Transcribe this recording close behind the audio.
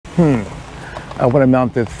I want to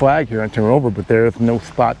mount this flag here on TIMROVER, but there is no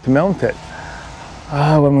spot to mount it. What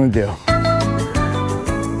am I going to do?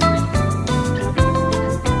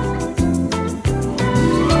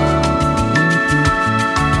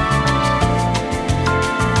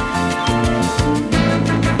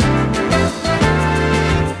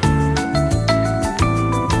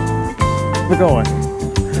 We're going.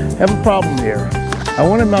 I have a problem here. I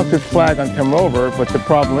want to mount this flag on TIMROVER, but the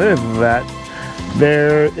problem is that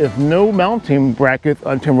there is no mounting bracket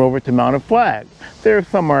on TIMROVER to mount a flag. There are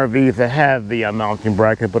some RVs that have the mounting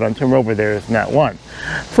bracket, but on TIMROVER there is not one.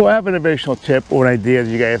 So I have an innovational tip or an idea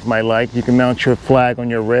that you guys might like. You can mount your flag on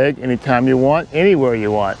your rig anytime you want, anywhere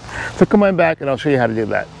you want. So come on back and I'll show you how to do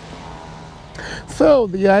that. So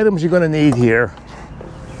the items you're going to need here,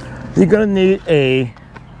 you're going to need a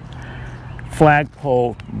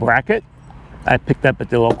flagpole bracket I picked up at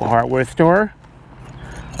the local hardware store,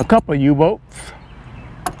 a couple of U-boats,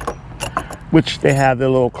 which they have the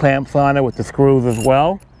little clamps on it with the screws as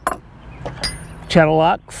well, channel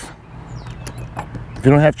locks. If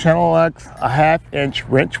you don't have channel locks, a 1/2-inch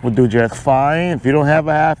wrench will do just fine. If you don't have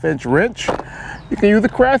a 1/2-inch wrench, you can use a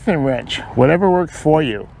crafting wrench, whatever works for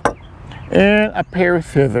you, and a pair of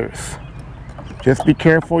scissors. Just be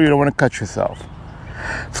careful, you don't want to cut yourself.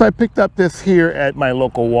 So I picked up this here at my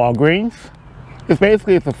local Walgreens.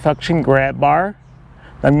 It's a suction grab bar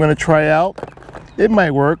I'm going to try out. It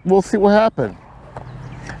might work. We'll see what happens.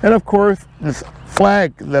 And of course, this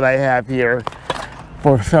flag that I have here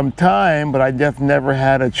for some time, but I just never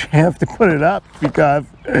had a chance to put it up because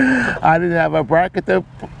I didn't have a bracket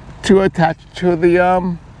to attach to the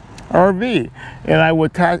RV. And I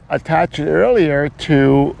would attach it earlier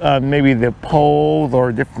to maybe the poles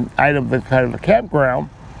or different items inside of the campground.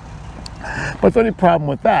 But the only problem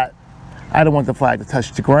with that, I don't want the flag to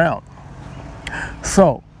touch the ground.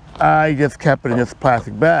 So I just kept it in this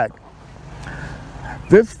plastic bag.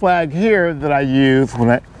 This flag here that I use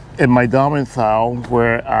when in my domicile,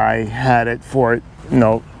 where I had it for, you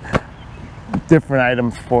know, different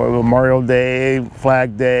items for Memorial Day,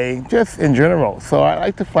 Flag Day, just in general. So I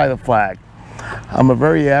like to fly the flag. I'm a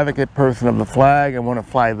very advocate person of the flag. I want to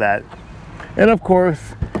fly that. And of course,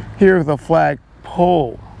 here's a flag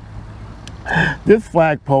pole. This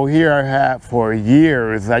flagpole here I have for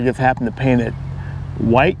years. I just happened to paint it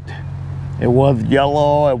white. It was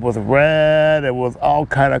yellow, it was red, it was all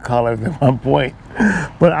kind of colors at one point.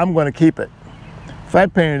 But I'm going to keep it. So I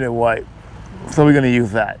painted it white. So we're going to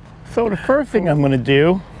use that. So the first thing I'm going to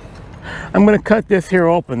do, I'm going to cut this here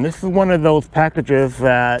open. This is one of those packages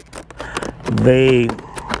that they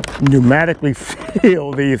pneumatically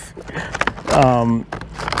seal these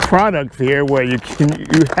products here, where you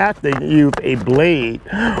have to use a blade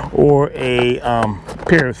or a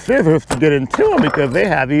pair of scissors to get into them, because they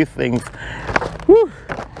have these things, whew,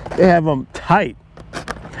 they have them tight,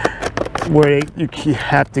 where you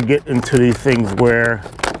have to get into these things where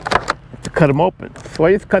to cut them open. So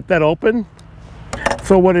I just cut that open.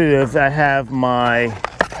 So what it is, I have my,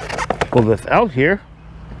 pull this out here.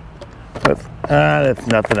 There's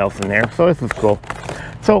nothing else in there, so this is cool.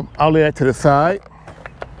 So I'll lay that to the side.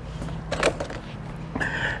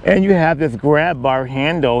 And you have this grab bar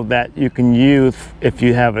handle that you can use if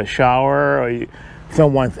you have a shower, or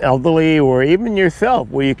someone's elderly, or even yourself,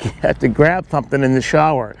 where you have to grab something in the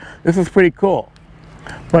shower. This is pretty cool.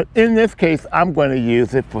 But in this case, I'm going to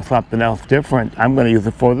use it for something else different. I'm going to use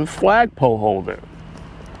it for this flagpole holder.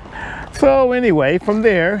 So anyway, from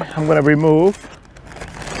there, I'm going to remove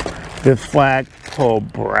this flagpole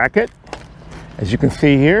bracket. As you can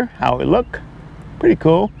see here, how it looks. Pretty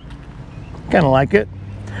cool. Kind of like it.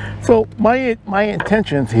 So my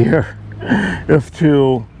intentions here is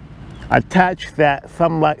to attach that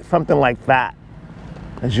something like that,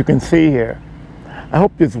 as you can see here. I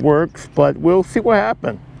hope this works, but we'll see what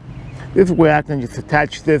happens. This is where I can just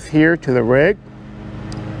attach this here to the rig,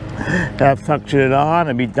 have suction it on,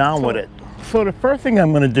 and be done with it. So the first thing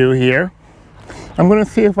I'm going to do here, I'm going to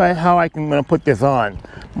see how I can put this on.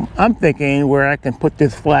 I'm thinking where I can put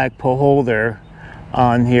this flagpole holder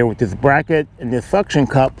on here with this bracket and this suction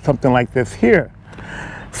cup, something like this here.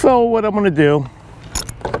 So what I'm going to do,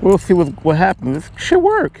 we'll see what happens. This should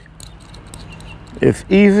work. It's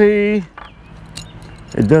easy.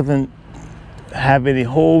 It doesn't have any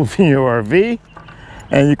holes in your RV,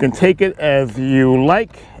 and you can take it as you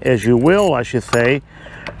like, as you will, I should say.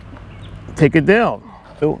 Take it down.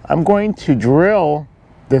 So I'm going to drill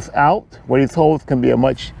this out, where these holes can be a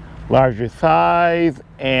much larger size,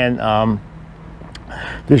 and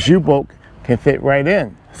this U-bolt can fit right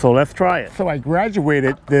in. So let's try it. So I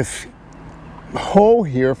graduated this hole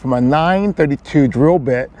here from a 932 drill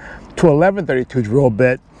bit to 1132 drill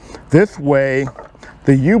bit. This way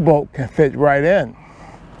the U-bolt can fit right in.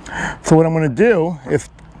 So what I'm going to do is,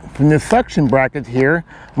 from this suction bracket here,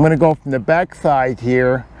 I'm going to go from the back side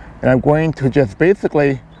here, and I'm going to just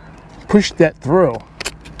basically push that through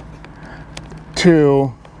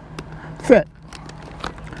to fit.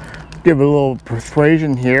 Give it a little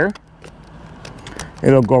persuasion here.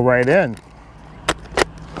 It'll go right in,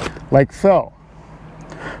 like so.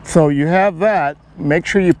 So you have that. Make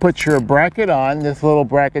sure you put your bracket on, this little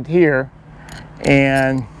bracket here,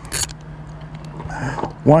 and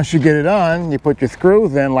once you get it on, you put your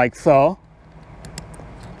screws in like so.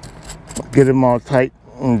 Get them all tight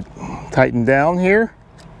and tightened down here.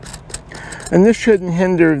 And this shouldn't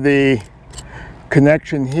hinder the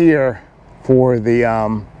connection here for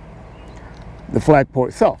the flagpole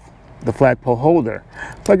itself, the flagpole holder.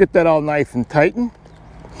 So I get that all nice and tightened,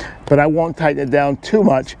 but I won't tighten it down too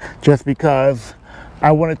much just because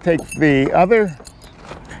I want to take the other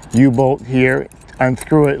U-bolt here,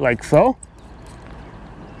 unscrew it like so.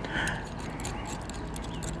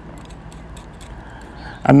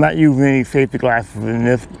 I'm not using any safety glasses in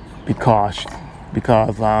this because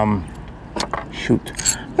shoot,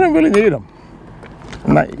 I don't really need them.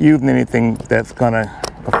 I'm not using anything that's gonna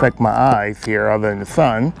affect my eyes here other than the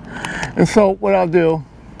sun. And so what I'll do,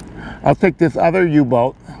 I'll take this other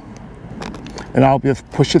U-bolt and I'll just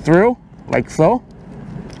push it through like so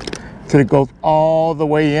till it goes all the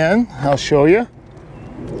way in. I'll show you.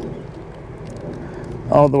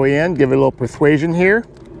 All the way in, give it a little persuasion here.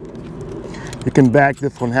 You can back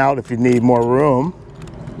this one out if you need more room.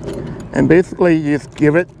 And basically you just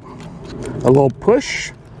give it a little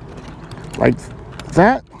push like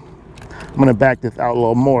that. I'm going to back this out a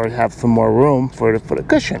little more to have some more room for the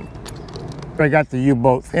cushion. I got the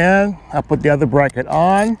U-bolts in. I put the other bracket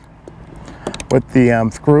on with the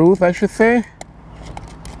screws, I should say.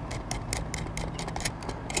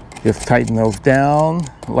 Just tighten those down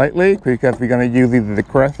lightly because we're going to use either the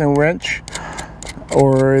crescent wrench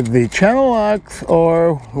or the channel locks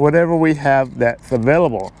or whatever we have that's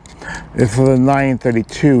available. This is a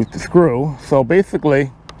 932 screw. So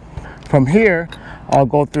basically from here I'll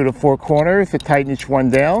go through the four corners to tighten each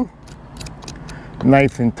one down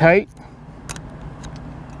nice and tight.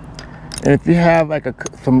 And if you have like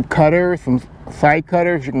some cutters, some side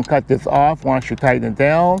cutters, you can cut this off once you tighten it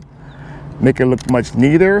down, make it look much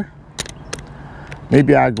neater.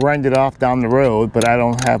 Maybe I'll grind it off down the road, but I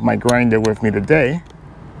don't have my grinder with me today.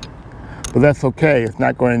 But that's okay. It's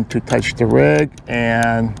not going to touch the rig,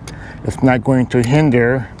 and it's not going to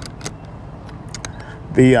hinder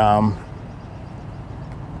the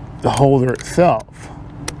holder itself.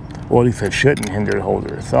 Well, at least it shouldn't hinder the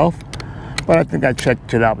holder itself. But I think I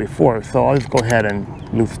checked it out before, so I'll just go ahead and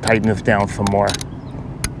tighten this down some more,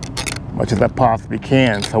 much as I possibly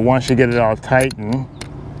can. So once you get it all tightened,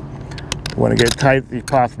 you want to get it tight as you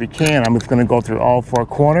possibly can. I'm just going to go through all four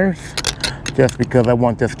corners, just because I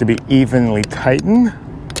want this to be evenly tightened.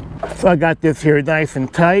 So I got this here nice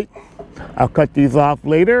and tight. I'll cut these off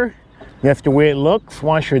later. That's the way it looks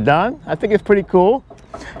once you're done. I think it's pretty cool.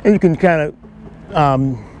 And you can kind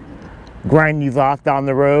of grind these off down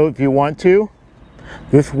the road if you want to.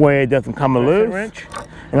 This way it doesn't come loose.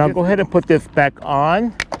 And I'll go ahead and put this back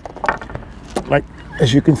on, like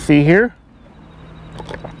as you can see here.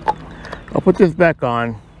 I'll put this back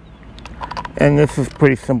on, and this is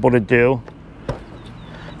pretty simple to do.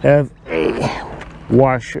 It has a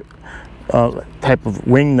washer type of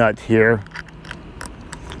wing nut here.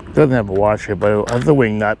 It doesn't have a washer, but it has a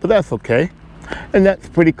wing nut, but that's okay. And that's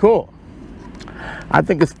pretty cool.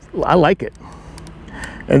 I like it.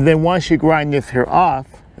 And then once you grind this here off,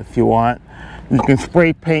 if you want, you can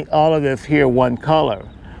spray paint all of this here one color,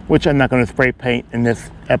 which I'm not going to spray paint in this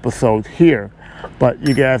episode here, but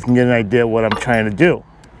you guys can get an idea what I'm trying to do.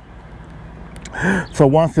 So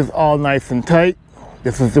once it's all nice and tight,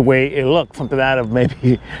 this is the way it looks, something out of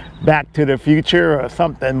maybe Back to the Future or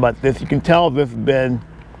something, but this, you can tell this has been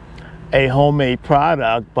a homemade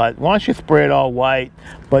product. But once you spray it all white,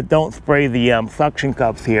 but don't spray the suction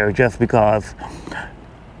cups here, just because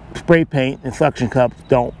spray paint and suction cups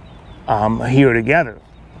don't adhere together.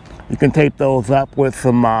 You can tape those up with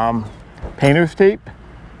some painter's tape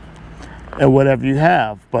and whatever you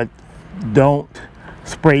have, but don't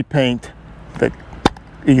spray paint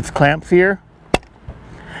these clamps here,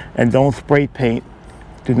 and don't spray paint,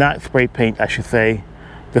 do not spray paint, I should say,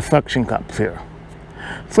 the suction cups here.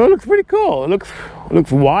 So it looks pretty cool. It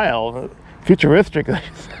looks wild, futuristic, I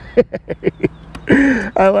should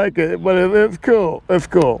say. I like it, but it's cool. It's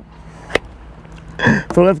cool.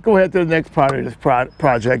 So let's go ahead to the next part of this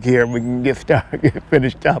project here, and we can get started, get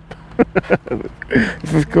finished up.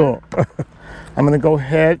 This is cool. I'm going to go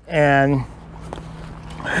ahead and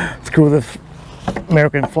screw this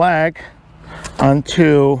American flag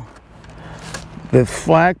onto this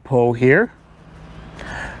flagpole here.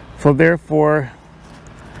 So therefore,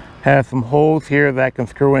 have some holes here that I can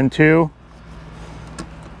screw into.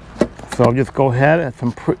 So I'll just go ahead and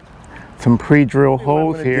some pre-drill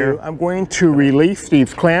holes here. I'm going to release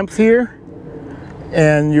these clamps here,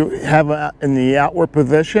 and you have in the outward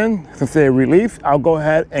position, since they release, I'll go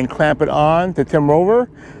ahead and clamp it on to TIMROVER.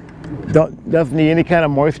 Doesn't need any kind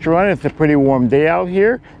of moisture on it. It's a pretty warm day out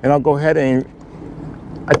here, and I'll go ahead and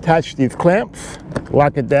attach these clamps,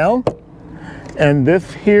 lock it down, and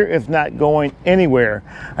this here is not going anywhere.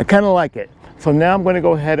 I kind of like it. So now I'm going to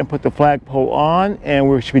go ahead and put the flagpole on, and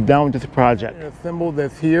we should be done with this project. I'm going to assemble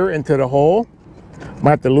this here into the hole.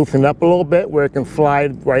 Might have to loosen up a little bit where it can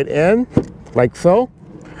slide right in, like so.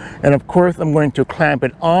 And of course, I'm going to clamp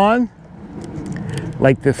it on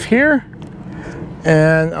like this here.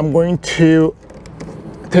 And I'm going to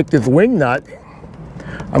take this wing nut.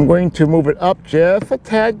 I'm going to move it up just a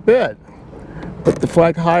tad bit. Put the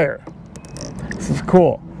flag higher. This is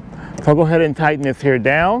cool. So I'll go ahead and tighten this here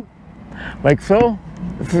down. Like so.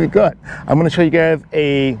 This is good. I'm going to show you guys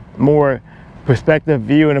a more perspective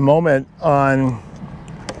view in a moment on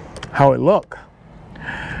how it looks.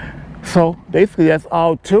 So basically that's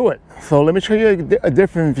all to it. So let me show you a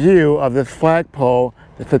different view of this flagpole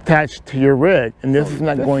that's attached to your rig, and this is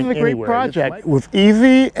not going anywhere. This is a great project. It was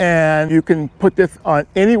easy, and you can put this on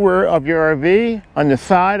anywhere of your RV, on the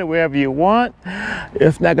side or wherever you want.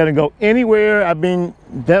 It's not going to go anywhere. I mean,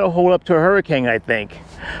 that'll hold up to a hurricane, I think,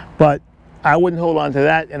 but I wouldn't hold on to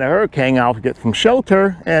that in a hurricane. I'll get some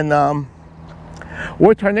shelter and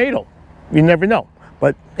or a tornado. You never know.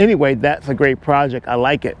 But anyway, that's a great project. I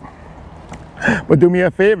like it. But do me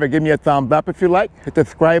a favor, give me a thumbs up if you like, hit the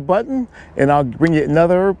subscribe button, and I'll bring you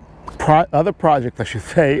other projects, I should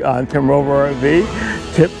say, on TIMROVER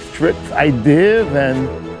RV, tips, tricks, ideas, and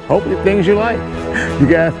hopefully things you like. You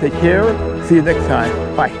guys take care. See you next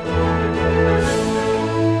time. Bye.